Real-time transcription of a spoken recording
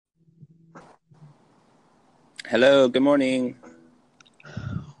Hello, good morning.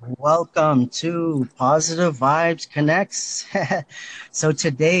 Welcome to Positive Vibes Connects. So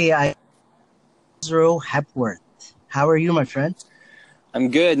today I Israel Hepworth. How are you, my friend? I'm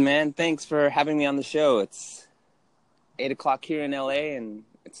good, man. Thanks for having me on the show. It's 8 o'clock here in LA, and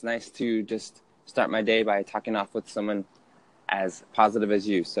it's nice to just start my day by talking off with someone as positive as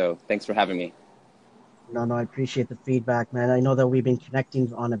you. So thanks for having me. No, I appreciate the feedback, man. I know that we've been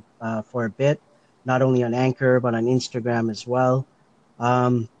connecting on for a bit, not only on Anchor but on Instagram as well.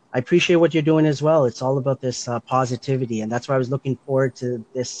 I appreciate what you're doing as well. It's all about this positivity, and that's why I was looking forward to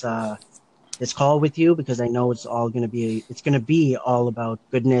this call with you because I know it's going to be all about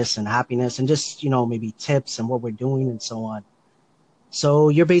goodness and happiness and just maybe tips and what we're doing and so on. So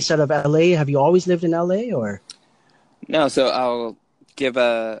you're based out of LA. Have you always lived in LA or? No, so I'll give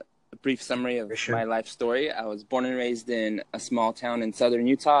a brief summary For of my sure. life story. I was born and raised in a small town in southern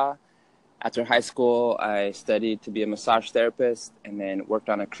Utah. After high school, I studied to be a massage therapist and then worked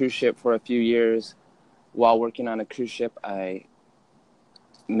on a cruise ship for a few years. While working on a cruise ship, I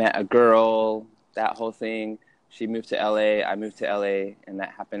met a girl, that whole thing. She moved to LA, I moved to LA, and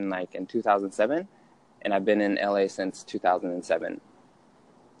that happened like in 2007. And I've been in LA since 2007.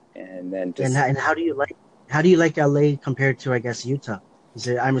 And then And just, and how do you like LA compared to I guess Utah?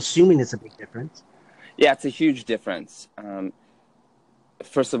 I'm assuming it's a big difference. yeah, it's a huge difference.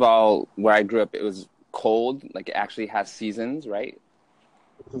 First of all, where I grew up, it was cold. Like it actually has seasons, right?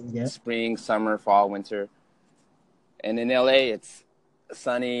 Yeah. Spring, summer, fall, winter. And in LA, it's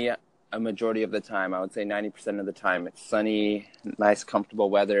sunny a majority of the time. I would say 90% of the time. It's sunny, nice, comfortable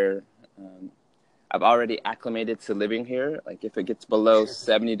weather. Um, I've already acclimated to living here. Like if it gets below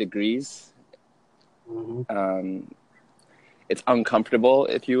 70 degrees, Hmm. um, it's uncomfortable,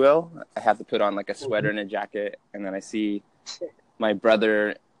 if you will. I have to put on like a sweater Hmm. and a jacket. And then I see my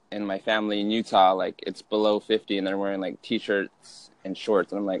brother and my family in Utah, like it's below 50 and they're wearing like t-shirts and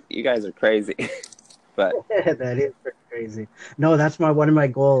shorts. And I'm like, you guys are crazy. But That is pretty crazy. No, that's my one of my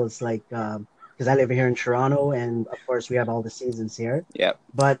goals. Like, because I live here in Toronto, and of course we have all the seasons here. yeah.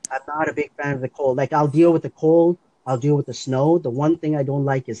 But I'm not a big fan of the cold. Like, I'll deal with the cold, I'll deal with the snow. The one thing I don't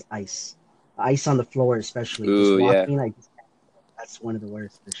like is ice. Ice on the floor, especially. Just Ooh, yeah. walking, that's one of the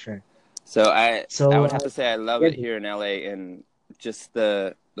worst for sure. So I So, would have to say I love yeah. it here in LA and just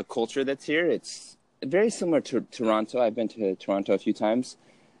the culture that's here. It's very similar to Toronto. I've been to Toronto a few times.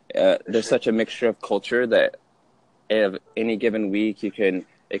 For There's sure. such a mixture of culture that of any given week you can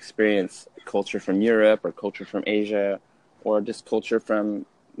experience culture from Europe or culture from Asia or just culture from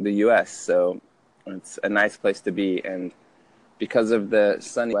the US. So it's a nice place to be. And because of the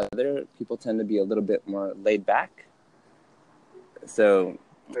sunny weather, people tend to be a little bit more laid back. So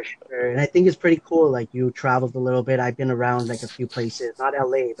For sure. And I think it's pretty cool. Like you traveled a little bit. I've been around like a few places, not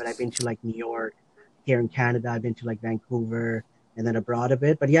LA, but I've been to like New York, here in Canada. I've been to like Vancouver and then abroad a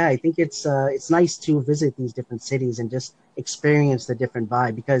bit. But yeah, I think it's nice to visit these different cities and just experience the different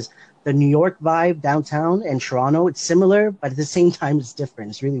vibe because the New York vibe downtown and Toronto, it's similar, but at the same time it's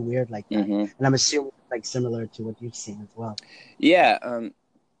different. It's really weird like that. mhm. And I'm assuming it's like similar to what you've seen as well. Yeah,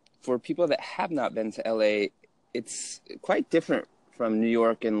 for people that have not been to LA, it's quite different from New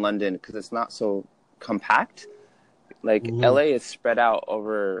York and London because it's not so compact. Like Hmm. LA is spread out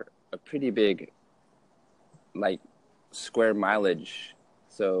over a pretty big like square mileage.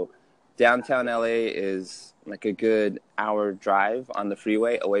 So downtown LA is like a good hour drive on the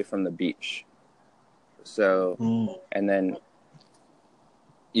freeway away from the beach. So Mm. and then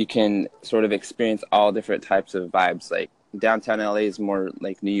you can sort of experience all different types of vibes. Like downtown LA is more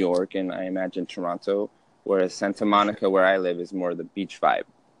like New York and I imagine Toronto, whereas Santa For sure. Monica, where I live, is more the beach vibe.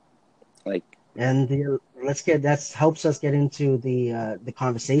 Like, And let's get that helps us get into the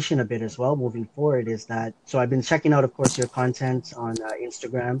conversation a bit as well moving forward. Is that so? I've been checking out, of course, your content on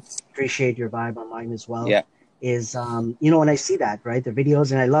Instagram. Appreciate your vibe on mine as well. yeah, Is when I see that right, the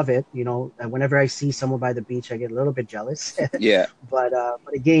videos, and I love it. Whenever I see someone by the beach, I get a little bit jealous. yeah, But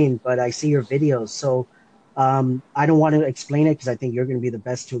I see your videos, so I don't want to explain it because I think you're going to be the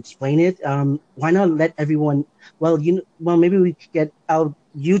best to explain it. Why not let everyone? Well, maybe we could get out.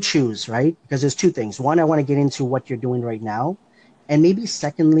 You choose, right? Because there's two things. One, I want to get into what you're doing right now, and maybe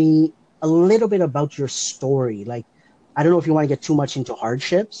secondly, a little bit about your story. Like, I don't know if you want to get too much into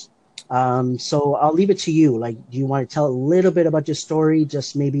hardships. So I'll leave it to you. Like, do you want to tell a little bit about your story,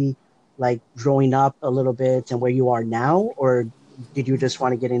 just maybe like growing up a little bit and where you are now, or did you just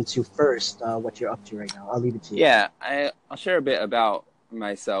want to get into first what you're up to right now? I'll leave it to you. yeah. I'll share a bit about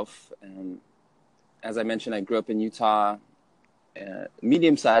myself. As I mentioned, I grew up in Utah,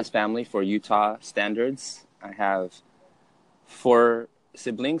 medium-sized family for Utah standards. I have four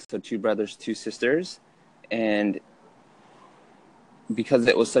siblings, so two brothers, two sisters, And because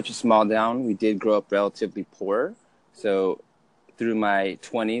it was such a small town, we did grow up relatively poor. So through my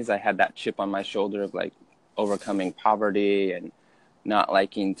 20s, I had that chip on my shoulder of like overcoming poverty and not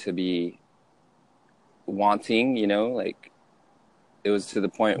liking to be wanting, you know, like it was to the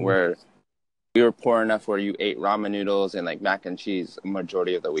point where we were poor enough where you ate ramen noodles and like mac and cheese a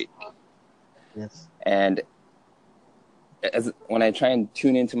majority of the week. Yes. And when I try and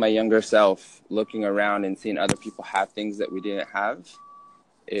tune into my younger self, looking around and seeing other people have things that we didn't have,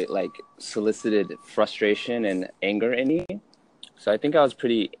 it like solicited frustration and anger in me. So I think I was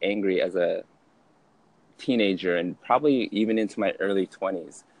pretty angry as a teenager and probably even into my early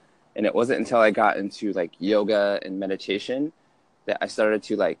 20s. And it wasn't until I got into like yoga and meditation that I started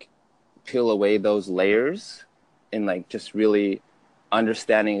to like peel away those layers and like just really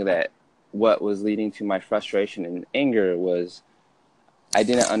understanding that what was leading to my frustration and anger was I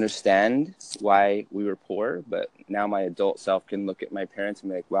didn't understand why we were poor, but now my adult self can look at my parents and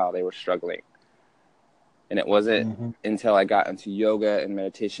be like, wow, they were struggling. And it wasn't until I got into yoga and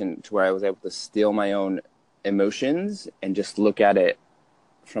meditation to where I was able to still my own emotions and just look at it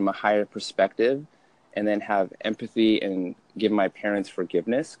from a higher perspective and then have empathy and give my parents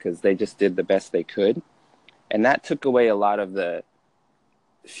forgiveness because they just did the best they could. And that took away a lot of the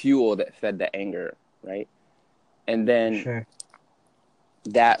fuel that fed the anger, right? And then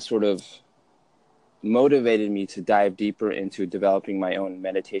that sort of motivated me to dive deeper into developing my own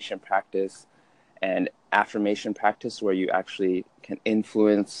meditation practice and affirmation practice where you actually can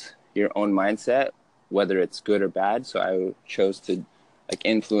influence your own mindset, whether it's good or bad. So I chose to like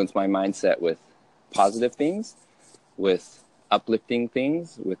influence my mindset with positive things, with uplifting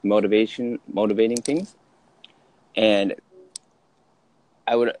things, with motivating things. And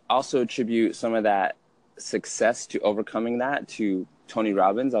I would also attribute some of that success to overcoming that to Tony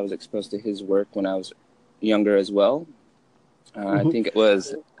Robbins. I was exposed to his work when I was younger as well. I think it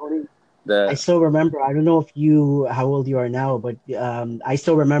was I still remember, I don't know how old you are now, but I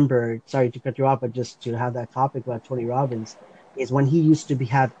still remember, sorry to cut you off, but just to have that topic about Tony Robbins, is when he used to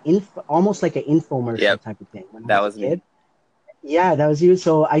have almost like an infomercial type of thing when I that was a was kid. me. Yeah, that was you.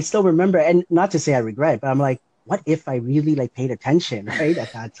 So I still remember, and not to say I regret, but I'm like, what if I really like paid attention, right,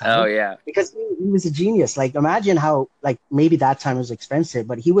 at that Oh time? yeah. Because he was a genius. Like, imagine how, like, maybe that time was expensive,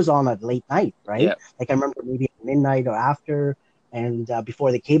 but he was on at late night, right? Yeah. Like, I remember maybe at midnight or after, and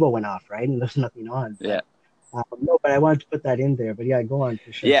before the cable went off, right? And there's nothing on. Yeah. But no, but I wanted to put that in there. But yeah, go on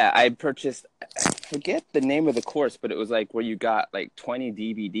for sure. Yeah, I purchased, I forget the name of the course, but it was like where you got like 20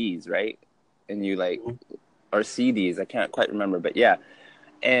 DVDs, right? And you like, or CDs, I can't quite remember, but yeah.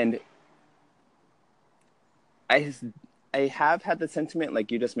 And I, I have had the sentiment, like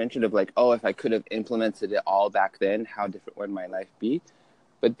you just mentioned, of like, oh, if I could have implemented it all back then, how different would my life be?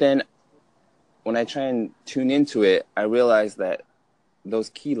 But then when I try and tune into it, I realize that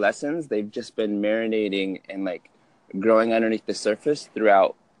those key lessons, they've just been marinating and like growing underneath the surface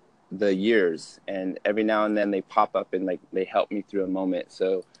throughout the years. And every now and then they pop up and like they help me through a moment.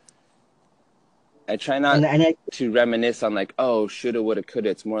 So I try not And to reminisce on like, oh, shoulda, woulda, coulda.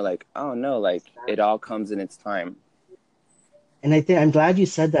 It's more like, oh no, like it all comes in its time. I think I'm glad you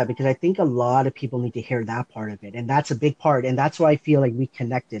said that because I think a lot of people need to hear that part of it, and that's a big part, and that's why I feel like we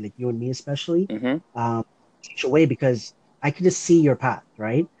connected, like you and me especially, Mm-hmm. such a way because I could just see your path,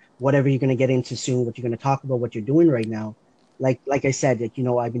 right? Whatever you're going to get into soon, what you're going to talk about, what you're doing right now. Like I said, like,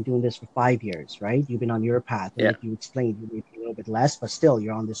 I've been doing this for 5 years, right? You've been on your path, and Yeah. like you explained, you may be a little bit less, but still,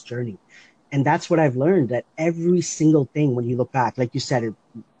 you're on this journey. And that's what I've learned that every single thing, when you look back, like you said,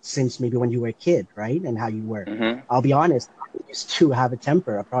 since maybe when you were a kid, right? And how you were. Mm-hmm. I'll be honest, I used to have a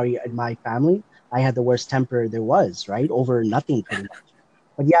temper. Probably in my family, I had the worst temper there was, right? Over nothing, pretty much.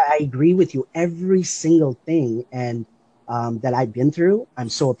 But yeah, I agree with you. Every single thing and that I've been through, I'm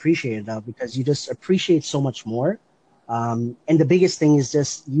so appreciative of because you just appreciate so much more. And the biggest thing is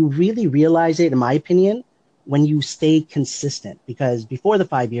just you really realize it, in my opinion, when you stay consistent. Because before the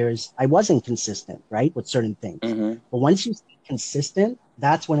 5 years, I wasn't consistent, right, with certain things. Mm-hmm. But once you stay consistent,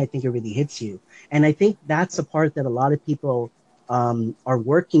 that's when I think it really hits you. And I think that's a part that a lot of people are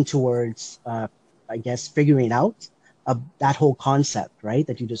working towards, I guess, figuring out that whole concept, right,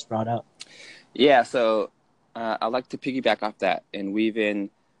 that you just brought up. Yeah. So I'd like to piggyback off that and weave in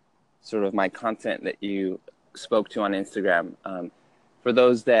sort of my content that you spoke to on Instagram. For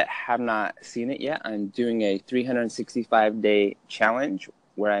those that have not seen it yet, I'm doing a 365-day challenge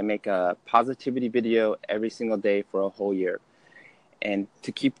where I make a positivity video every single day for a whole year. And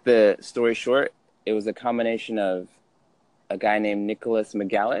to keep the story short, it was a combination of a guy named Nicholas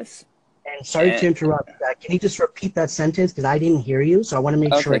Megalis. And sorry to interrupt. Can you just repeat that sentence because I didn't hear you? So I want to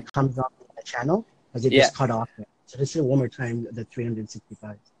make sure Okay. it comes up on the channel. Because it Yeah. just cut off there. So let's say one more time the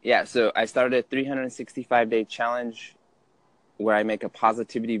 365. Yeah. So I started a 365-day challenge where I make a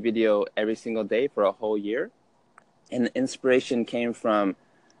positivity video every single day for a whole year. And the inspiration came from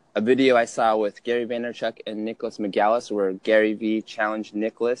a video I saw with Gary Vaynerchuk and Nicholas McGallis, where Gary V challenged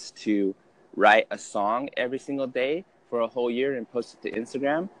Nicholas to write a song every single day for a whole year and post it to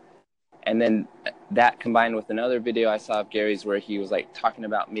Instagram. And then that combined with another video I saw of Gary's where he was like talking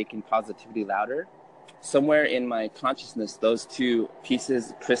about making positivity louder. Somewhere in my consciousness, those two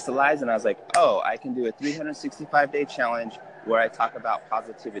pieces crystallized, and I was like, oh, I can do a 365-day challenge where I talk about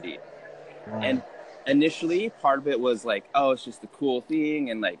positivity. Wow. And initially, part of it was like, oh, it's just a cool thing,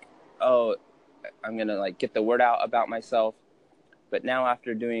 and like, oh, I'm gonna like get the word out about myself. But now,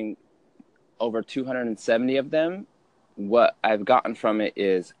 after doing over 270 of them, what I've gotten from it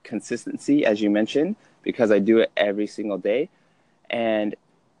is consistency, as you mentioned, because I do it every single day, and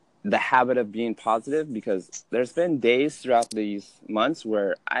the habit of being positive, because there's been days throughout these months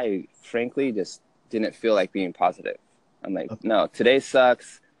where I frankly just didn't feel like being positive. I'm like, no, today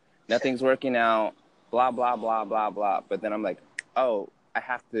sucks. Nothing's working out, blah, blah, blah, blah, blah. But then I'm like, oh, I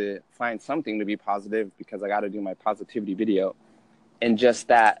have to find something to be positive because I got to do my positivity video. And just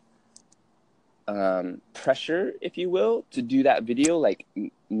that pressure, if you will, to do that video, like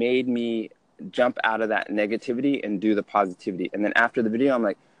made me jump out of that negativity and do the positivity. And then after the video, I'm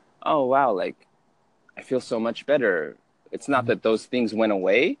like, oh, wow, like I feel so much better. It's not that those things went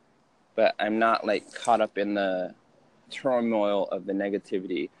away, but I'm not like caught up in the turmoil of the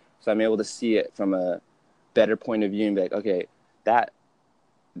negativity. So I'm able to see it from a better point of view and be like, okay, that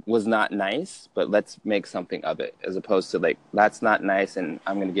was not nice, but let's make something of it, as opposed to like, that's not nice and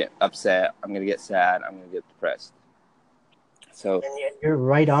I'm going to get upset, I'm going to get sad, I'm going to get depressed. So And you're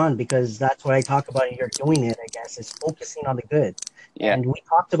right on, because that's what I talk about. And you're doing it, I guess, is focusing on the good. yeah. And we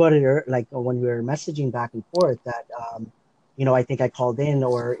talked about it like when we were messaging back and forth that, I think I called in,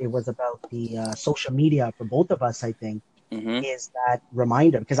 or it was about the social media for both of us, I think, Mm-hmm. is that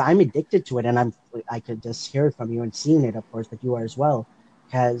reminder, because I'm addicted to it, and I could just hear it from you and seeing it, of course, that you are as well,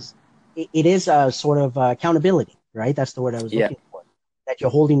 because it is a sort of accountability, right? That's the word I was Yeah. looking for. That you're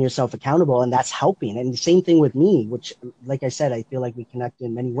holding yourself accountable, and that's helping. And the same thing with me, which, like I said, I feel like we connect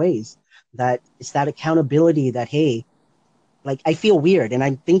in many ways. That it's that accountability that, hey, like I feel weird, and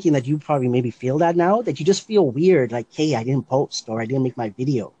I'm thinking that you probably maybe feel that now, that you just feel weird, like, hey, I didn't post or I didn't make my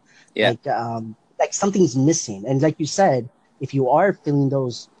video, Yeah. like something's missing. And like you said, if you are feeling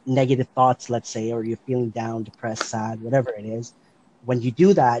those negative thoughts, let's say, or you're feeling down, depressed, sad, whatever it is, when you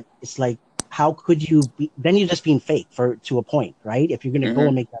do that, it's like, how could you be? Then you're just being fake for to a point, right? If you're gonna go Mm-hmm.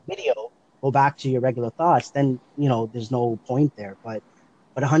 and make that video, go back to your regular thoughts, then there's no point there. But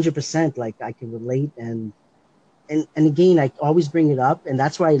 100%, like I can relate. And again, I always bring it up, and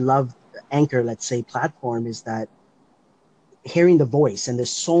that's why I love Anchor, let's say, platform, is that hearing the voice, and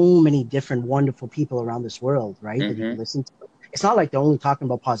there's so many different wonderful people around this world, right, that you Mm-hmm. can listen to. It's not like they're only talking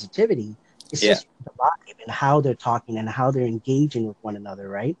about positivity. It's Yeah. just the vibe and how they're talking and how they're engaging with one another,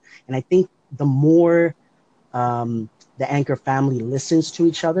 right? And I think the more the Anchor family listens to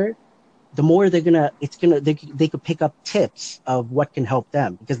each other, the more they could pick up tips of what can help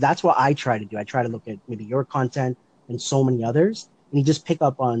them, because that's what I try to do. I try to look at maybe your content and so many others, and you just pick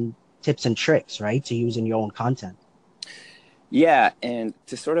up on tips and tricks, right, to use in your own content. Yeah. And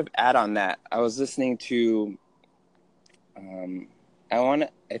to sort of add on that, I was listening to,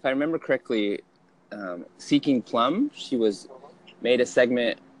 if I remember correctly, Seeking Plum. She was made a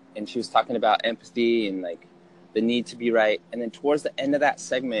segment and she was talking about empathy and like the need to be right. And then towards the end of that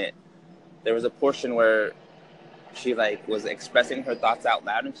segment, there was a portion where she like was expressing her thoughts out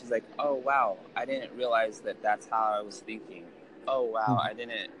loud, and she's like, oh wow, I didn't realize that that's how I was thinking. Oh wow, I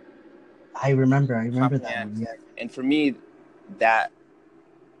didn't I remember that comprehend. one. Yeah. And for me, that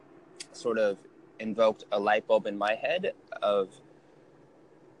sort of invoked a light bulb in my head of,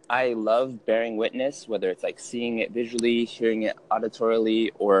 I love bearing witness, whether it's like seeing it visually, hearing it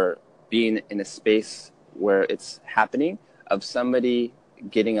auditorily, or being in a space where it's happening, of somebody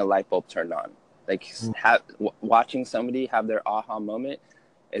getting a light bulb turned on. Like watching somebody have their aha moment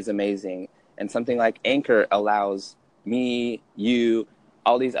is amazing. And something like Anchor allows me, you,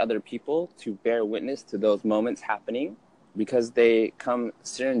 all these other people to bear witness to those moments happening, because they come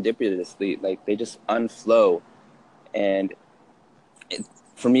serendipitously, like they just unflow. And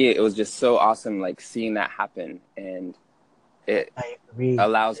for me, it was just so awesome, like seeing that happen, and it I agree.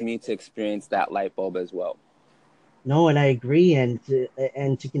 allows me to experience that light bulb as well. No, and I agree. And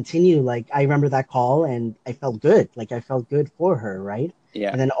to continue, like I remember that call, and I felt good. Like I felt good for her, right?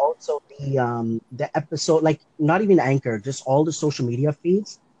 Yeah. And then also the episode, like not even Anchor, just all the social media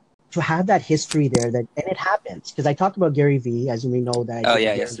feeds. to have that history there that and it happens because I talked about Gary Vee, as you may know that I Oh did the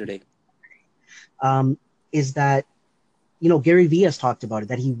yeah, Gary Vee, yesterday. is that Gary Vee has talked about it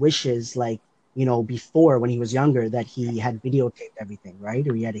that he wishes like before when he was younger that he had videotaped everything, right?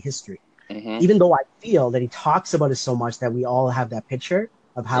 Or he had a history. Mm-hmm. Even though I feel that he talks about it so much that we all have that picture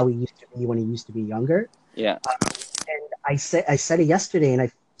of Yeah. how he used to be when he used to be younger. Yeah. And I said it yesterday, and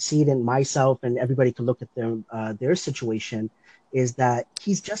I see it in myself, and everybody can look at their situation. Is that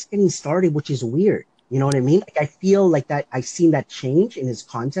he's just getting started, which is weird. You know what I mean? Like I feel like that I've seen that change in his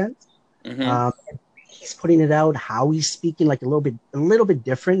content. Mm-hmm. And he's putting it out, how he's speaking, like a little bit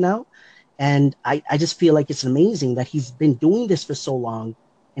different now. And I just feel like it's amazing that he's been doing this for so long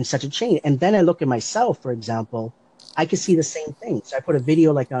in such a change. And then I look at myself, for example, I can see the same thing. So I put a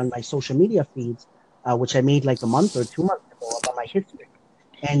video like on my social media feeds, which I made like a month or 2 months ago about my history.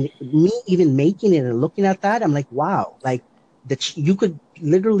 And me even making it and looking at that, I'm like, wow, like you could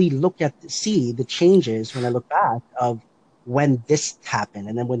literally see the changes when I look back of when this happened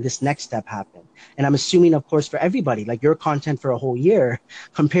and then when this next step happened. And I'm assuming, of course, for everybody, like your content for a whole year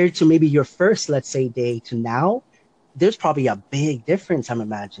compared to maybe your first, let's say, day to now, there's probably a big difference, I'm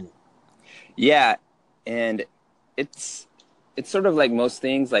imagining. Yeah, and it's it's sort of like most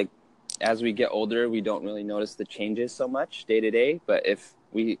things. Like as we get older, we don't really notice the changes so much day to day. But if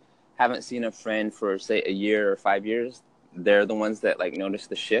we haven't seen a friend for say a year or 5 years, they're the ones that like notice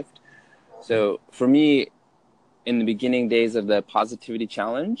the shift. So for me, in the beginning days of the positivity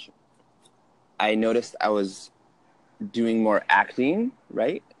challenge, I noticed I was doing more acting,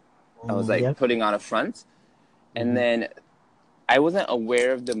 right? I was like Yep. putting on a front. And Hmm. then I wasn't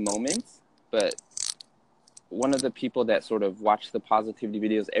aware of the moment, but one of the people that sort of watch the positivity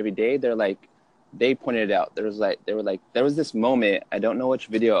videos every day, they pointed it out. There was this moment, I don't know which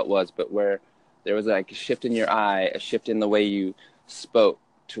video it was, but where there was like a shift in your eye, a shift in the way you spoke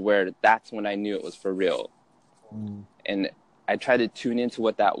to where that's when I knew it was for real. And I tried to tune into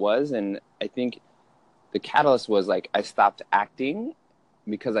what that was. And I think the catalyst was like I stopped acting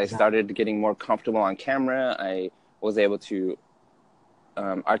because I Exactly. started getting more comfortable on camera. I was able to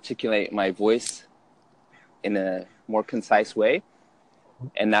articulate my voice in a more concise way,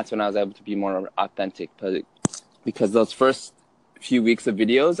 and that's when I was able to be more authentic. But because those first few weeks of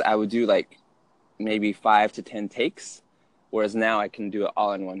videos, I would do like maybe 5 to 10 takes, whereas now I can do it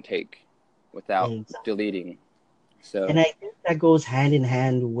all in one take without Exactly. deleting. And So I think that goes hand in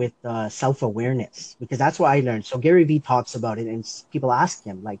hand with self-awareness because that's what I learned. So Gary Vee talks about it, and people ask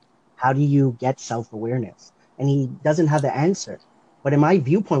him like, "How do you get self-awareness?" And he doesn't have the answer. But in my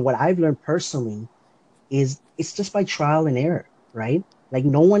viewpoint, what I've learned personally is it's just by trial and error, right? Like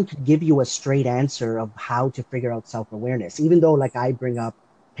no one could give you a straight answer of how to figure out self-awareness, even though like I bring up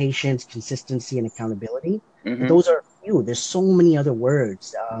patience, consistency, and accountability. But mm-hmm. those are few. There's so many other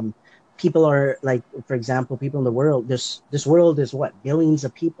words. People are like, for example, people in the world, this world is what? Billions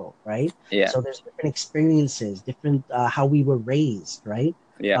of people, right? Yeah, So there's different experiences, different how we were raised, right?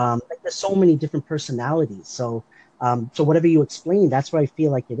 yeah, Like there's so many different personalities. So whatever you explain, that's what I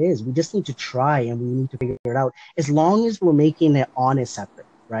feel like it is. We just need to try and we need to figure it out as long as we're making an honest effort,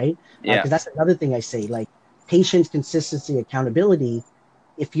 right? yeah, Because that's another thing I say, like patience, consistency, accountability.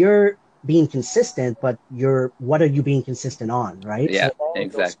 If you're being consistent, but what are you being consistent on, right? yeah, So all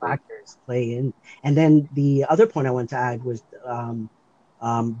of those exactly. factors play in. And then the other point I wanted to add was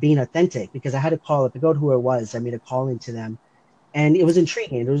being authentic because I had a call, I forgot who it was. I made a call into them and it was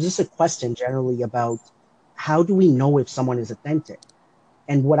intriguing. It was just a question generally about how do we know if someone is authentic?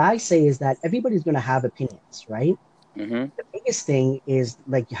 And what I say is that everybody's going to have opinions, right? Mm-hmm. The biggest thing is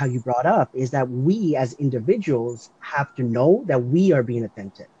like how you brought up is that we as individuals have to know that we are being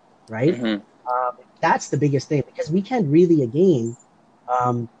authentic, right? Mm-hmm. That's the biggest thing because we can't really, again,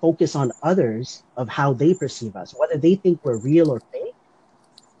 focus on others of how they perceive us, whether they think we're real or fake.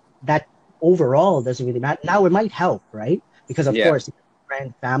 That overall doesn't really matter. Now it might help, right? Because of Yeah, course,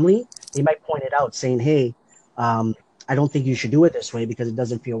 friend, family, they might point it out, saying, "Hey, um, I don't think you should do it this way because it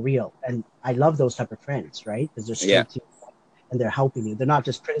doesn't feel real." And I love those type of friends, right? Because they're yeah, straight to you and they're helping you. They're not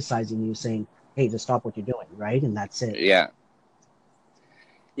just criticizing you, saying, "Hey, just stop what you're doing," right? And that's it. yeah,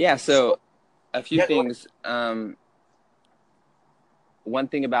 yeah. So So a few yeah, go ahead. things. One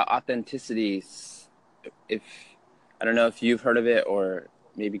thing about authenticity, if I don't know if you've heard of it or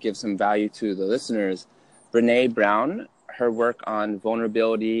maybe give some value to the listeners, Brene Brown, her work on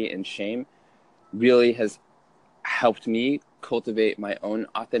vulnerability and shame really has helped me cultivate my own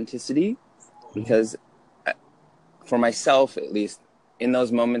authenticity Mhm. because for myself at least in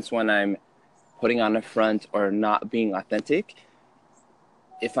those moments when I'm putting on a front or not being authentic,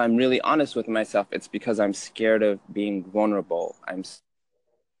 if I'm really honest with myself, it's because I'm scared of being vulnerable.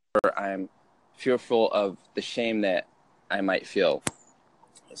 I'm fearful of the shame that I might feel.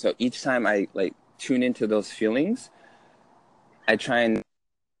 So each time I like tune into those feelings, I try and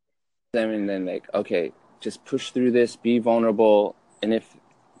them and then like, okay, just push through this, be vulnerable. And if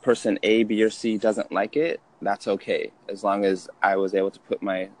person A, B, or C doesn't like it, that's okay, as long as I was able to put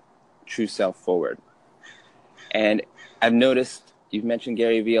my true self forward. And I've noticed you've mentioned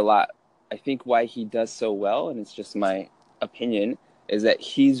Gary Vee a lot. I think why he does so well, and it's just my opinion, is that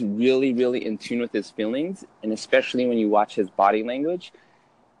he's really, really in tune with his feelings. And especially when you watch his body language,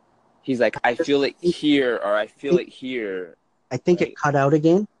 he's like, I feel it here, or I feel it here. I think Right? it cut out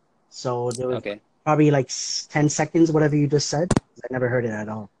again. So there was Okay. probably like 10 seconds, whatever you just said. I never heard it at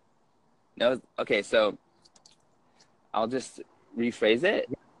all. No, okay, so I'll just rephrase it.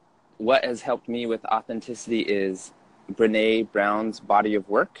 What has helped me with authenticity is Brene Brown's body of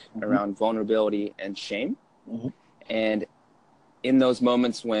work around vulnerability and shame. And in those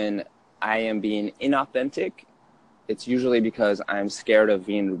moments when I am being inauthentic, it's usually because I'm scared of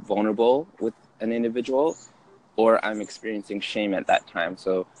being vulnerable with an individual, or I'm experiencing shame at that time.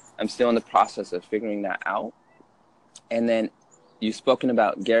 So I'm still in the process of figuring that out. And then you've spoken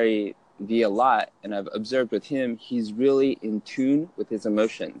about Gary Vee a lot, and I've observed with him, he's really in tune with his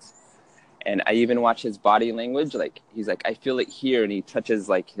emotions. And I even watch his body language. Like, he's like, I feel it here, and he touches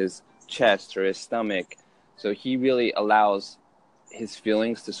like his chest or his stomach. So he really allows his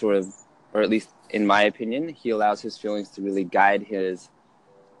feelings to sort of, or at least in my opinion, he allows his feelings to really guide his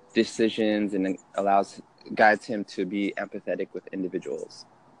decisions and guides him to be empathetic with individuals.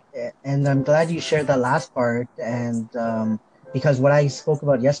 And I'm glad you shared that last part. And because what I spoke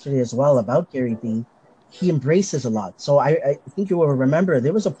about yesterday as well about Gary Vee, he embraces a lot. So I think you will remember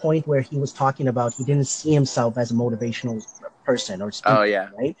there was a point where he was talking about he didn't see himself as a motivational person or speaker, Oh, yeah.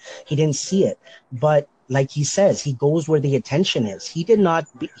 right? He didn't see it. But like he says, he goes where the attention is.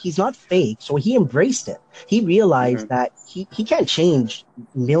 He's not fake. So he embraced it. He realized that he can't change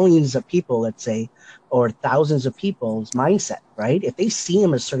millions of people, let's say, or thousands of people's mindset, right? If they see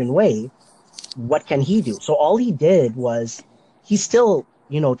him a certain way, what can he do? So all he did was he's still,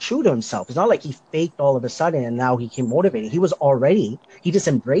 true to himself. It's not like he faked all of a sudden and now he came motivated. He just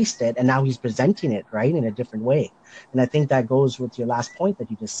embraced it and now he's presenting it, right, in a different way. And I think that goes with your last point that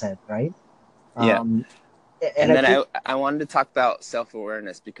you just said, right? Yeah. And And I then think, I wanted to talk about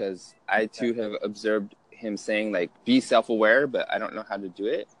self-awareness, because I too have observed him saying like, be self-aware, but I don't know how to do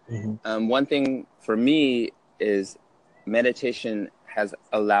it. One thing for me is meditation has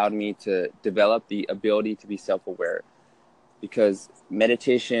allowed me to develop the ability to be self-aware, because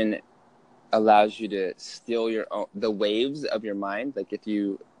meditation allows you to still the waves of your mind. Like, if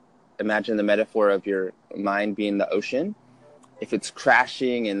you imagine the metaphor of your mind being the ocean, if it's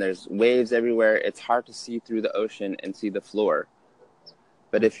crashing and there's waves everywhere, it's hard to see through the ocean and see the floor.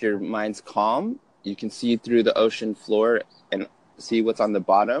 But if your mind's calm, you can see through the ocean floor and see what's on the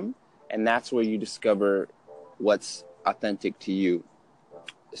bottom. And that's where you discover what's authentic to you.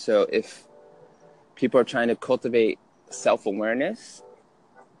 So if people are trying to cultivate self-awareness,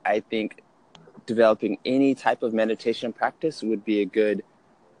 I think developing any type of meditation practice would be a good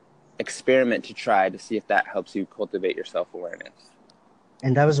experiment to try to see if that helps you cultivate your self-awareness.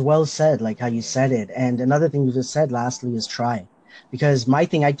 and that was well said, like how you said it. And another thing you just said lastly is try. Because my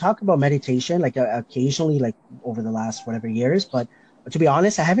thing, I talk about meditation like occasionally, like over the last whatever years, but to be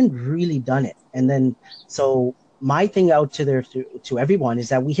honest, I haven't really done it. And then, so my thing out to everyone is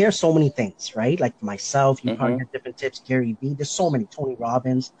that we hear so many things, right? Like myself, you probably get different tips, Gary Vee, there's so many, Tony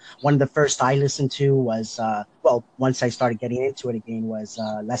Robbins. One of the first I listened to was, well, once I started getting into it again, was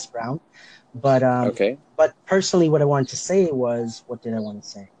Les Brown. But Okay. but personally, what I wanted to say was, what did I want to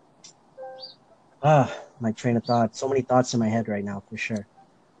say? My train of thought. So many thoughts in my head right now, for sure.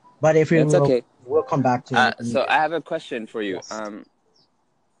 But if we That's will, okay. we'll come back to it. So I have a question for you. Yes.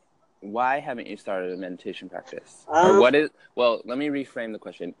 Why haven't you started a meditation practice? Well, let me reframe the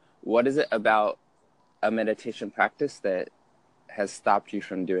question. What is it about a meditation practice that has stopped you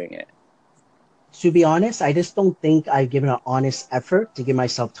from doing it? To be honest, I just don't think I've given an honest effort to give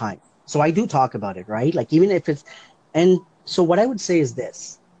myself time. So I do talk about it, right? Like even if it's, and so what I would say is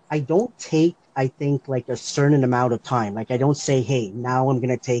this: I don't take, I think, like a certain amount of time. Like I don't say, hey, now I'm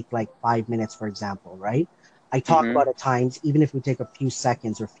gonna take like 5 minutes, for example, right? I talk about at times, even if we take a few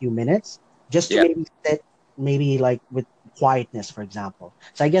seconds or a few minutes, just to Yeah. maybe sit, maybe like with quietness, for example.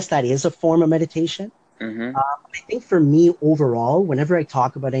 So I guess that is a form of meditation. I think for me overall, whenever I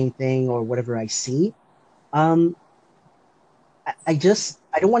talk about anything or whatever I see, um, I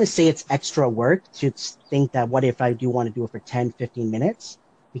don't want to say it's extra work to think that what if I do want to do it for 10, 15 minutes,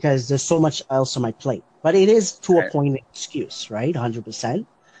 because there's so much else on my plate. But it is to a Right. point an excuse, right? 100%.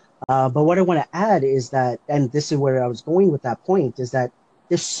 But what I want to add is that, and this is where I was going with that point, is that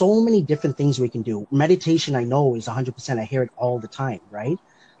there's so many different things we can do. Meditation, I know, is 100%. I hear it all the time, right?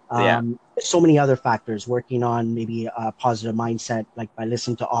 Yeah. There's so many other factors, working on maybe a positive mindset, like by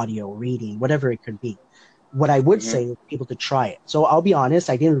listening to audio, reading, whatever it could be. What I would Hmm. say is people to try it. So I'll be honest,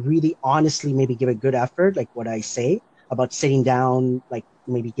 I didn't really honestly maybe give a good effort, like what I say about sitting down, like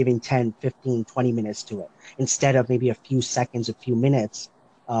maybe giving 10, 15, 20 minutes to it instead of maybe a few seconds, a few minutes,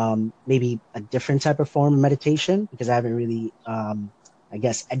 maybe a different type of form of meditation because I haven't really, I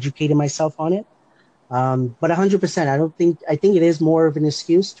guess, educated myself on it. But 100%, I think it is more of an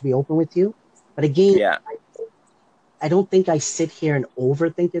excuse to be open with you. But again, Yeah. I don't think I sit here and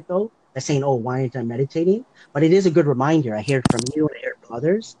overthink it though, by saying, oh, why aren't I meditating? But it is a good reminder. I hear it from you and I hear it from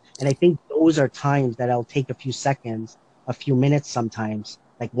others. And I think those are times that I'll take a few seconds, a few minutes sometimes,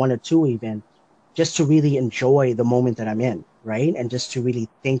 like one or two even, just to really enjoy the moment that I'm in, right? And just to really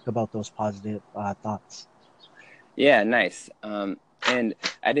think about those positive thoughts. Yeah, nice. And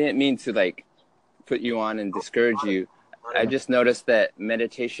I didn't mean to like put you on and discourage you. I just noticed that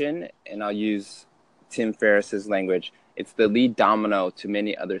meditation, and I'll use Tim Ferriss's language, it's the lead domino to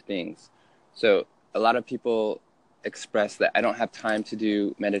many other things. So a lot of people express that I don't have time to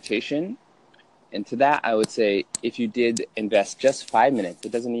do meditation. And to that, I would say if you did invest just 5 minutes,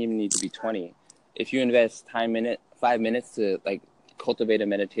 it doesn't even need to be 20. If you invest 5 minutes to like cultivate a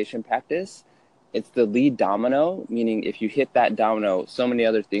meditation practice, it's the lead domino, meaning if you hit that domino, so many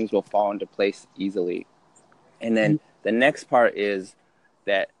other things will fall into place easily. And then the next part is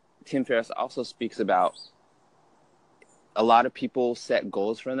that Tim Ferriss also speaks about a lot of people set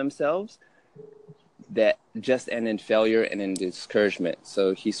goals for themselves that just end in failure and in discouragement.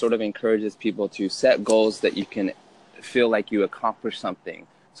 So he sort of encourages people to set goals that you can feel like you accomplish something.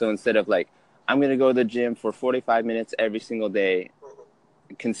 So instead of like, I'm going to go to the gym for 45 minutes every single day,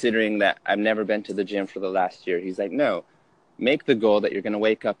 considering that I've never been to the gym for the last year, he's like, no, make the goal that you're going to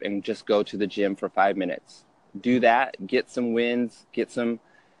wake up and just go to the gym for 5 minutes. Do that, get some wins, get some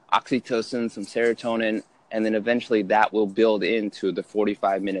oxytocin, some serotonin, and then eventually that will build into the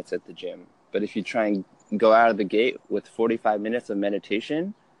 45 minutes at the gym. But if you try and go out of the gate with 45 minutes of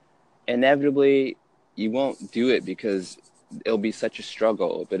meditation, inevitably you won't do it because it'll be such a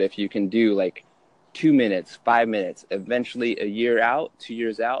struggle. But if you can do like 2 minutes, 5 minutes, eventually a year out, 2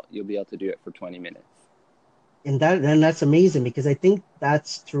 years out, you'll be able to do it for 20 minutes. And that's amazing because I think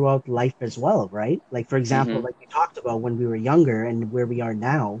that's throughout life as well, right? Like for example, Mm-hmm. like we talked about when we were younger and where we are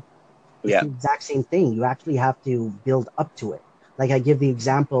now, it's Yeah. the exact same thing. You actually have to build up to it. Like I give the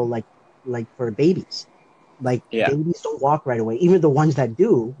example, like for babies, like Yeah. babies don't walk right away. Even the ones that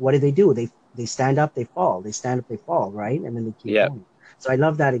do, what do? They stand up, they fall. They stand up, they fall, right? And then they keep Yeah. going. So I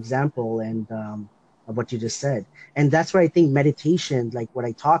love that example and of what you just said. And that's why I think meditation, like what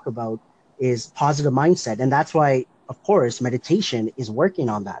I talk about, is positive mindset. And that's why, of course, meditation is working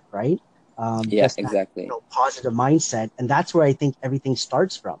on that, right? Yeah, Just that, exactly. positive mindset. And that's where I think everything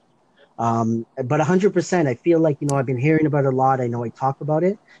starts from. But 100%, I feel like, I've been hearing about it a lot. I know I talk about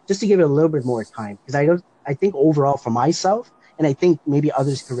it just to give it a little bit more time because I think overall for myself, and I think maybe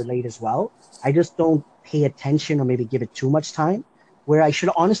others could relate as well, I just don't pay attention or maybe give it too much time where I should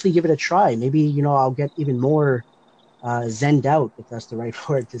honestly give it a try. Maybe, I'll get even more zened out, if that's the right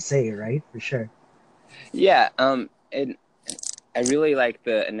word to say, right? For sure. Yeah, and I really like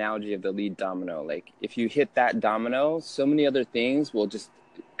the analogy of the lead domino. Like, if you hit that domino, so many other things will just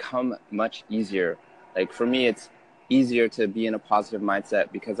come much easier. Like, for me, it's easier to be in a positive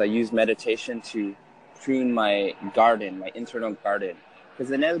mindset because I use meditation to prune my garden, my internal garden.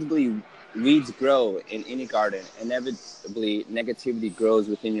 Because inevitably, weeds grow in any garden. Inevitably, negativity grows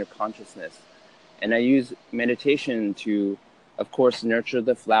within your consciousness. And I use meditation to, of course, nurture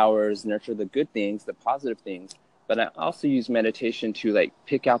the flowers, nurture the good things, the positive things. But I also use meditation to like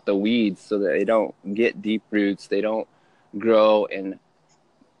pick out the weeds so that they don't get deep roots, they don't grow and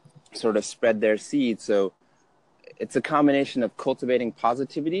sort of spread their seeds. So it's a combination of cultivating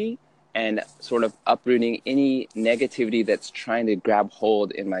positivity and sort of uprooting any negativity that's trying to grab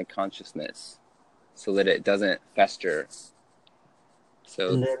hold in my consciousness so that it doesn't fester.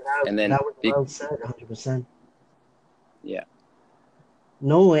 So, And then and then, that was well said, 100%. yeah.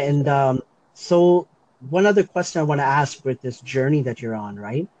 No, and so one other question I want to ask with this journey that you're on,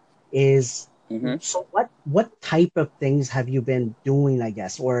 right, is Mm-hmm. so what type of things have you been doing, I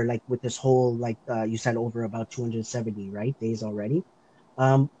guess, or like with this whole like you said over about 270, right, days already.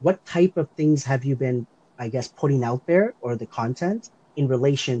 What type of things have you been, I guess, putting out there or the content in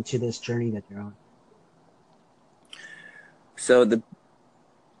relation to this journey that you're on? So the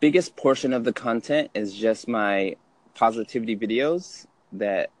biggest portion of the content is just my positivity videos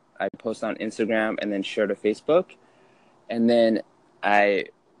that I post on Instagram and then share to Facebook. And then I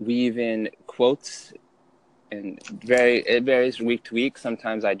weave in quotes, and it varies week to week.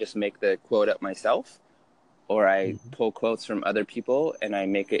 Sometimes I just make the quote up myself, or I Mhm. pull quotes from other people and I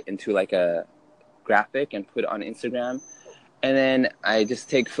make it into like a graphic and put it on Instagram. And then I just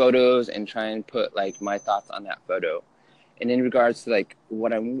take photos and try and put like my thoughts on that photo. And in regards to like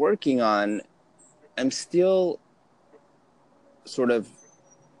what I'm working on, I'm still sort of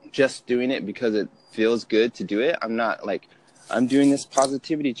just doing it because it feels good to do it. I'm not like, I'm doing this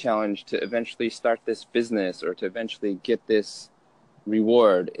positivity challenge to eventually start this business or to eventually get this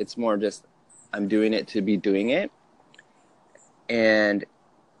reward. It's more just, I'm doing it to be doing it. And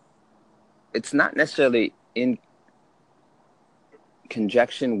it's not necessarily in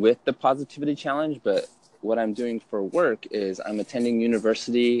conjunction with the positivity challenge, but what I'm doing for work is I'm attending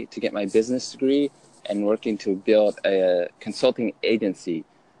university to get my business degree and working to build a consulting agency.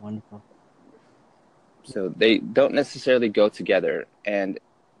 Wonderful. So they don't necessarily go together. And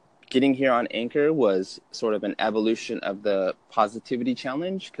getting here on Anchor was sort of an evolution of the positivity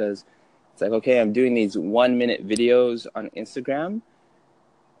challenge, because it's like, okay, I'm doing these 1-minute videos on Instagram,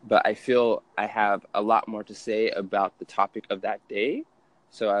 but I feel I have a lot more to say about the topic of that day.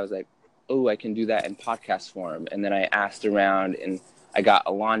 So I was like, oh, I can do that in podcast form. And then I asked around and I got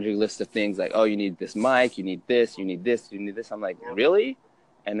a laundry list of things like, oh, you need this mic, you need this, you need this, you need this. I'm like, really?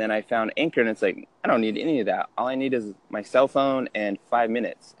 And then I found Anchor and it's like, I don't need any of that. All I need is my cell phone and 5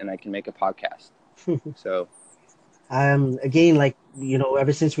 minutes and I can make a podcast. So Again, like,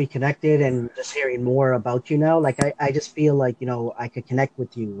 ever since we connected and just hearing more about you now, like I just feel like, I could connect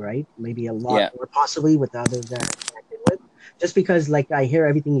with you, right? Maybe a lot yeah, more possibly with the others that I'm connected with. Just because like I hear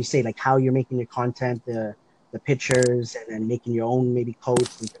everything you say, like how you're making your content, the pictures and then making your own maybe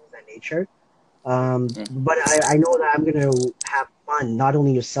codes and things of that nature. But I know that I'm gonna have fun, not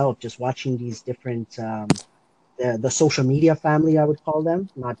only yourself, just watching these different the social media family, I would call them,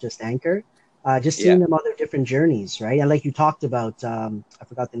 not just Anchor. Just yeah, seeing them on their different journeys, right? And like you talked about, I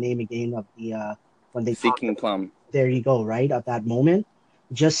forgot the name again of the when they talked Seeking about. Plum. There you go, right? At that moment,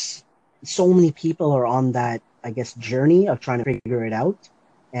 just so many people are on that, I guess, journey of trying to figure it out,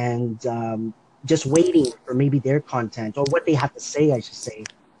 and just waiting for maybe their content or what they have to say, I should say,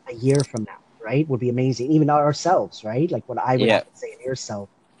 a year from now, right? Would be amazing. Even ourselves, right? Like what I would Yeah, have to say in yourself,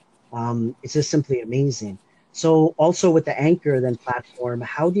 it's just simply amazing. So also with the Anchor then platform,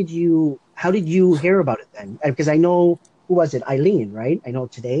 how did you hear about it then? Because I know, who was it? Eileen, right? I know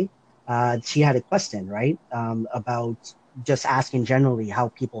today, she had a question, right? About just asking generally how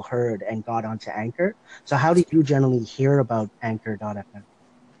people heard and got onto Anchor. So how did you generally hear about Anchor.fm?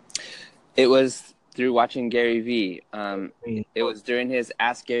 it was through watching Gary Vee. Really? It was during his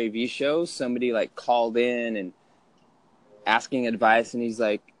Ask Gary Vee show. Somebody like called in and asking advice, and he's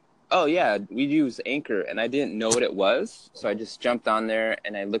like, oh yeah, we use Anchor. And I didn't know what it was, so I just jumped on there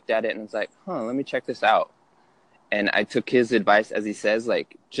and I looked at it and was like, huh, let me check this out. And I took his advice, as he says,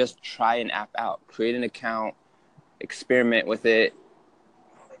 like, just try an app out, create an account, experiment with it,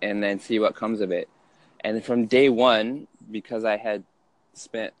 and then see what comes of it. And from day one, because I had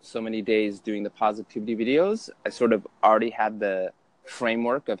spent so many days doing the positivity videos, I sort of already had the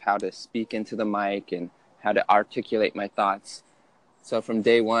framework of how to speak into the mic and how to articulate my thoughts. So from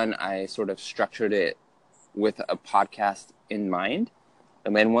day one, I sort of structured it with a podcast in mind.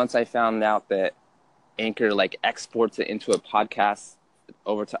 And then once I found out that Anchor like exports it into a podcast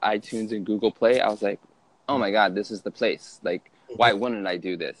over to iTunes and Google Play, I was like, oh my God, this is the place. Like, why wouldn't I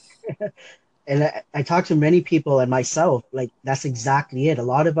do this? And I talk to many people and myself, like that's exactly it. A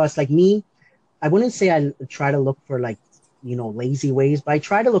lot of us, like me, I wouldn't say I try to look for like, lazy ways, but I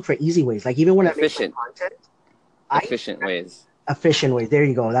try to look for easy ways. Like even when I make my Efficient, content, I efficient ways. efficient ways. There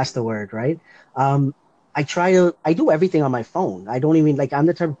you go. That's the word, right? Um, I do everything on my phone. I don't even like, I'm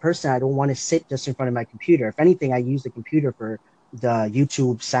the type of person, I don't want to sit just in front of my computer. If anything, I use the computer for the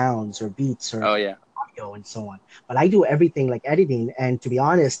YouTube sounds or beats or Oh yeah, audio and so on. But I do everything like editing. And to be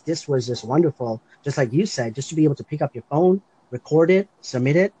honest, this was just wonderful. Just like you said, just to be able to pick up your phone, record it,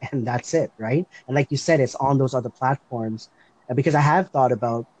 submit it, and that's it, right? And like you said, it's on those other platforms. Because I have thought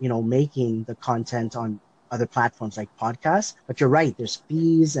about, making the content on other platforms like podcasts, but you're right, there's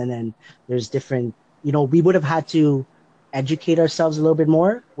fees and then there's different, we would have had to educate ourselves a little bit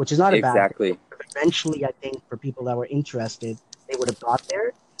more, which is not a bad thing. exactly. Eventually, I think for people that were interested, they would have got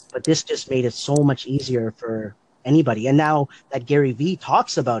there. But this just made it so much easier for anybody. And now that Gary Vee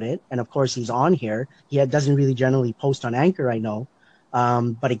talks about it, and of course he's on here, he doesn't really generally post on Anchor, I know.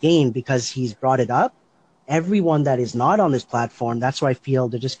 But again, because he's brought it up, everyone that is not on this platform, that's why I feel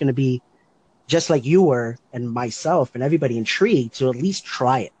they're just going to be just like you were and myself and everybody intrigued to at least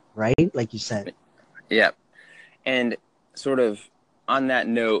try it, right? Like you said. Yeah. And sort of on that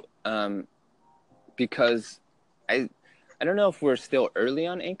note, because I I don't know if we're still early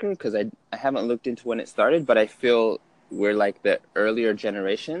on Anchor because I haven't looked into when it started, but I feel we're like the earlier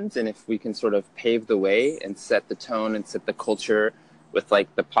generations, and if we can sort of pave the way and set the tone and set the culture with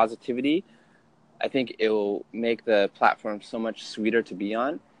like the positivity, I think it will make the platform so much sweeter to be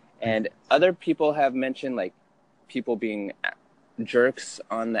on. And other people have mentioned like people being jerks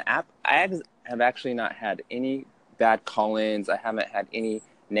on the app. Have actually not had any bad call-ins. I haven't had any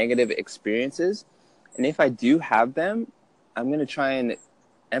negative experiences. And if I do have them, I'm going to try and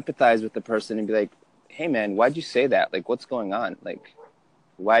empathize with the person and be like, hey, man, why'd you say that? Like, what's going on? Like,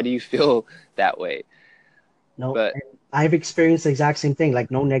 why do you feel that way? No, But and I've experienced the exact same thing,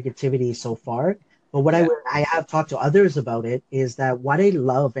 like no negativity so far. But what yeah, I have talked to others about it is that what I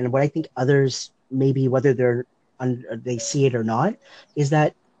love and what I think others maybe whether they see it or not is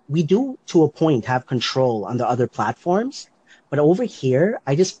that we do to a point have control on the other platforms, but over here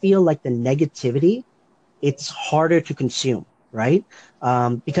I just feel like the negativity it's harder to consume, right?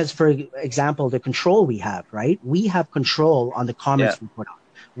 Because, for example, the control we have, right? We have control on the yeah, comments we put on.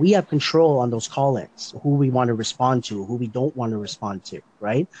 We have control on those call-ins, who we want to respond to, who we don't want to respond to,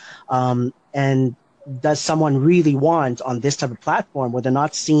 right? And does someone really want on this type of platform where they're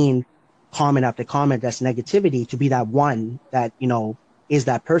not seeing comment after comment that's negativity to be that one that, is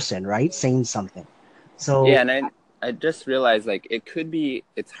that person, right? Saying something. yeah. So, And I just realized like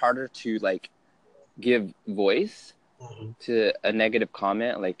it's harder to like give voice mhm, to a negative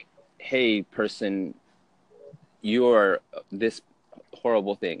comment like, hey, person, you're this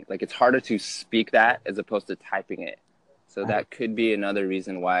horrible thing. Like it's harder to speak that as opposed to typing it. So I that could be another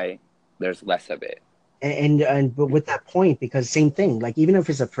reason why there's less of it. and but with that point, because same thing, like even if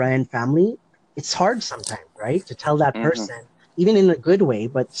it's a friend, family, it's hard sometimes, right, to tell that Mm-hmm. person, even in a good way,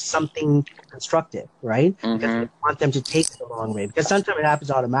 but something constructive, right? Because we Mm-hmm. don't want them to take it the wrong way. Because sometimes it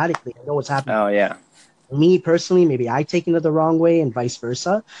happens automatically. I know what's happening. Oh yeah. Me personally, maybe I taking it the wrong way, and vice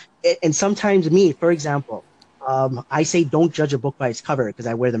versa. And sometimes me, for example, I say don't judge a book by its cover because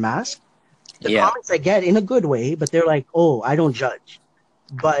I wear the mask. The Yeah. comments I get in a good way, but they're like, "Oh, I don't judge."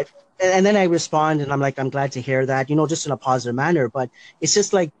 But and then I respond and I'm like, I'm glad to hear that, just in a positive manner. But it's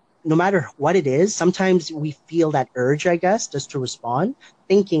just like no matter what it is, sometimes we feel that urge, I guess, just to respond,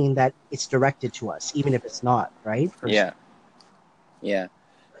 thinking that it's directed to us, even if it's not, right? Yeah. Yeah.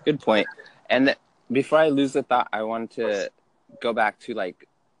 Good point. And before I lose the thought, I want to go back to like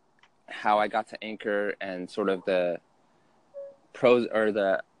how I got to Anchor and sort of the pros or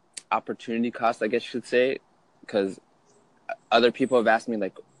the opportunity cost, I guess you should say, because other people have asked me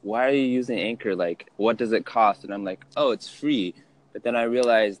like, why are you using Anchor? Like, what does it cost? And I'm like, oh, it's free. But then I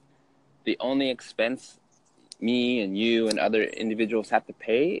realized the only expense me and you and other individuals have to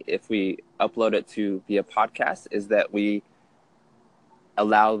pay if we upload it to be a podcast is that we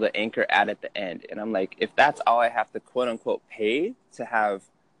allow the Anchor ad at the end. And I'm like, if that's all I have to quote unquote pay to have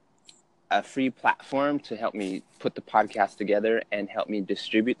a free platform to help me put the podcast together and help me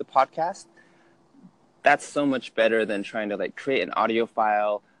distribute the podcast, that's so much better than trying to like create an audio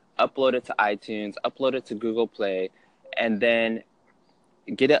file, upload it to iTunes, upload it to Google Play, and then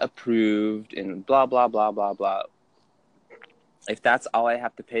get it approved and blah blah blah blah blah. If that's all I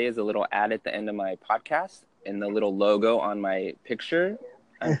have to pay is a little ad at the end of my podcast and the little logo on my picture,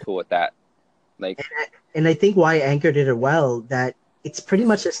 I'm cool with that. Like, And I think why Anchor did it well, that it's pretty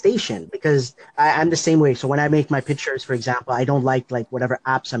much a station because I'm the same way. So when I make my pictures, for example, I don't like whatever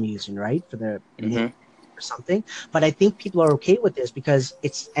apps I'm using, right? For the name mm-hmm. or something. But I think people are okay with this because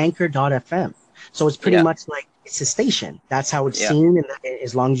it's Anchor.fm. So it's pretty Yeah, much like it's a station. That's how it's yeah, seen, and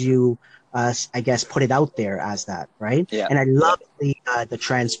as long as you, I guess, put it out there as that, right? yeah, And I yeah. love the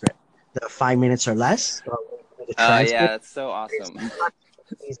transcript, the 5 minutes or less, the transcript. Yeah, it's so It's awesome. such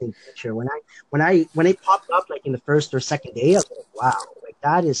an amazing feature. When it popped up like in the first or second day, I was like, wow, like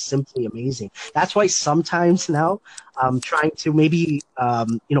that is simply amazing. That's why sometimes now I'm trying to maybe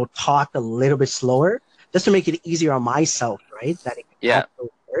talk a little bit slower just to make it easier on myself, right? That it can catch Yeah. those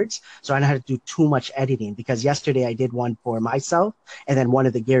words. So I don't have to do too much editing because yesterday I did one for myself and then one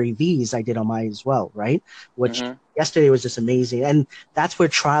of the Gary V's I did on mine as well, right? Which Mm-hmm. yesterday was just amazing. And that's where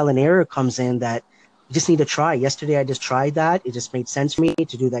trial and error comes in that you just need to try. Yesterday I just tried that. It just made sense for me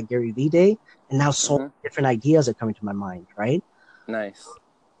to do that Gary V day. And now so Mm-hmm. many different ideas are coming to my mind, right? Nice.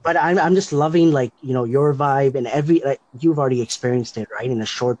 But I'm just loving like your vibe and every like you've already experienced it right in a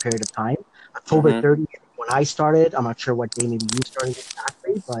short period of time. October Mm-hmm. 30th when I started. I'm not sure what day maybe you started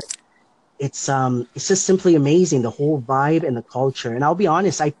exactly, but it's just simply amazing the whole vibe and the culture. And I'll be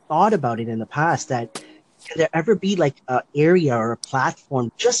honest, I thought about it in the past that can there ever be like a area or a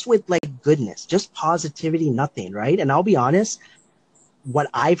platform just with like goodness, just positivity, nothing, right? And I'll be honest, what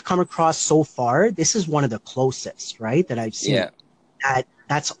I've come across so far, this is one of the closest, right, that I've seen. Yeah,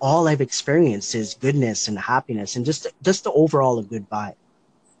 That's all I've experienced is goodness and happiness and just the overall a good vibe.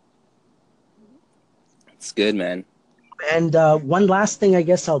 it's good, man. And one last thing I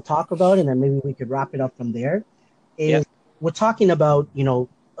guess I'll talk about, and then maybe we could wrap it up from there, Yeah, is we're talking about,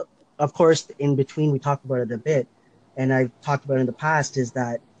 of course, in between we talk about it a bit, and I've talked about it in the past, is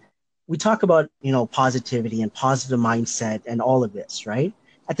that we talk about, positivity and positive mindset and all of this, right?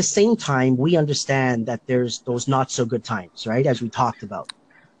 At the same time, we understand that there's those not so good times, right? As we talked about.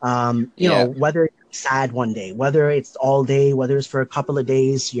 yeah, Whether it's sad one day, whether it's all day, whether it's for a couple of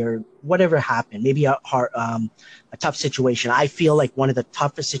days, you're whatever happened, maybe a tough situation. I feel like one of the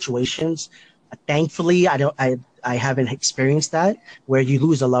toughest situations, thankfully, I haven't experienced that where you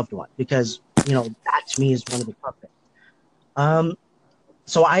lose a loved one because, that to me is one of the toughest. Um,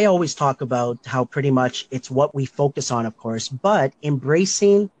 so I always talk about how pretty much it's what we focus on, of course, but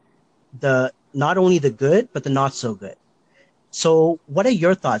embracing the not only the good, but the not so good. So what are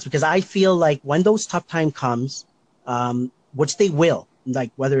your thoughts? Because I feel like when those tough time comes, which they will,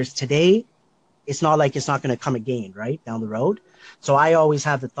 like whether it's today, it's not like it's not going to come again, right? Down the road. So I always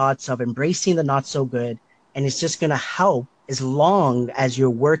have the thoughts of embracing the not so good, and it's just going to help as long as you're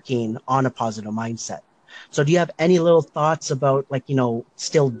working on a positive mindset. So do you have any little thoughts about like,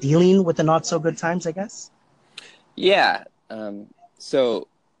 still dealing with the not so good times, I guess? yeah. So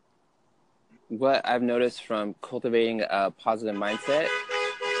what I've noticed from cultivating a positive mindset,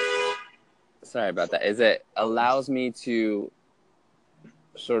 sorry about that, is it allows me to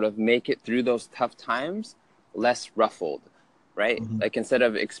sort of make it through those tough times less ruffled, right? Mm-hmm. Like instead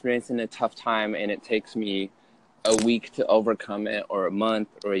of experiencing a tough time and it takes me a week to overcome it or a month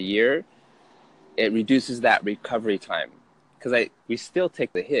or a year, it reduces that recovery time because we still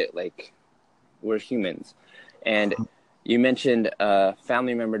take the hit, like we're humans. And you mentioned a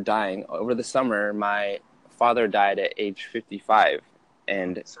family member dying over the summer. My father died at age 55,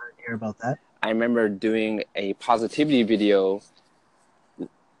 and Sorry to hear about that. I remember doing a positivity video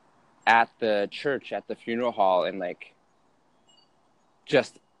at the church at the funeral hall and like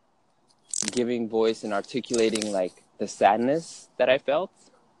just giving voice and articulating like the sadness that I felt,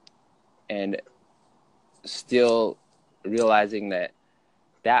 and still realizing that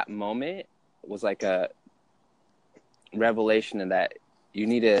that moment was like a revelation, and that you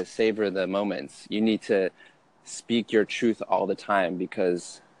need to savor the moments. You need to speak your truth all the time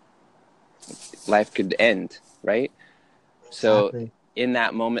because life could end, right? So Exactly. in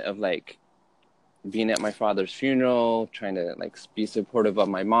that moment of like being at my father's funeral, trying to like be supportive of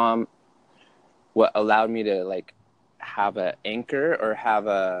my mom, what allowed me to like have an anchor or have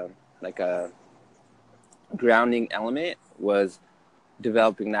a like a grounding element was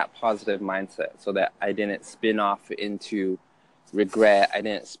developing that positive mindset so that I didn't spin off into regret. I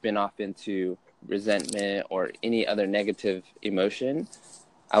didn't spin off into resentment or any other negative emotion.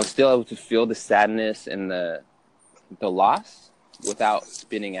 I was still able to feel the sadness and the loss without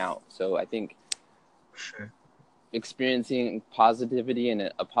spinning out. So I think Sure. experiencing positivity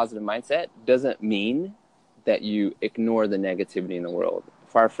and a positive mindset doesn't mean that you ignore the negativity in the world.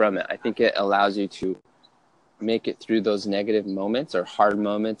 Far from it. I think it allows you to make it through those negative moments or hard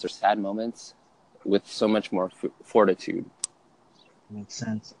moments or sad moments with so much more fortitude. Makes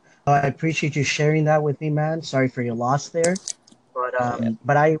sense. I appreciate you sharing that with me, man. Sorry for your loss there. Yeah,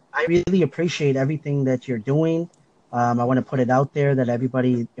 But I really appreciate everything that you're doing. I want to put it out there that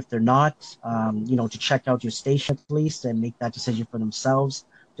everybody, if they're not, to check out your station at least and make that decision for themselves,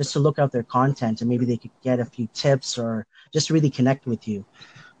 just to look out their content and maybe they could get a few tips or just really connect with you.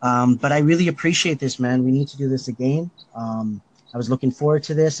 But I really appreciate this, man. We need to do this again. I was looking forward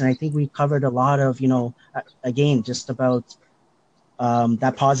to this, and I think we covered a lot of, again, just about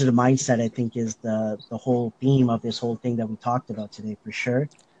that positive mindset. I think is the whole theme of this whole thing that we talked about today, for sure.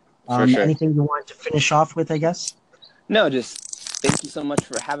 for sure. Anything you want to finish off with, I guess? No, just thank you so much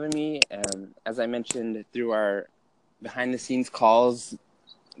for having me. As I mentioned through our behind the scenes calls,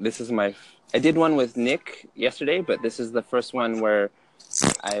 this is I did one with Nick yesterday, but this is the first one where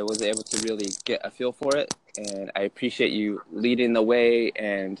I was able to really get a feel for it. And I appreciate you leading the way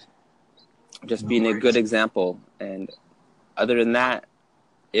and just No being a good worries. example. And other than that,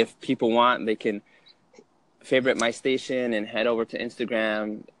 if people want, they can favorite my station and head over to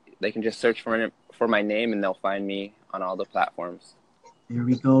Instagram. They can just search for my name and they'll find me on all the platforms. There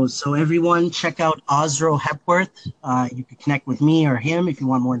we go. So everyone, check out Osro Hepworth. You can connect with me or him if you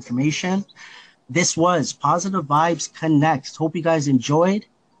want more information. This was Positive Vibes Connects. Hope you guys enjoyed.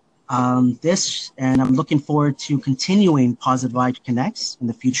 this, and I'm looking forward to continuing Positive Vibe Connects in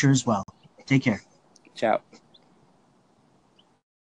the future as well. Take care. Ciao.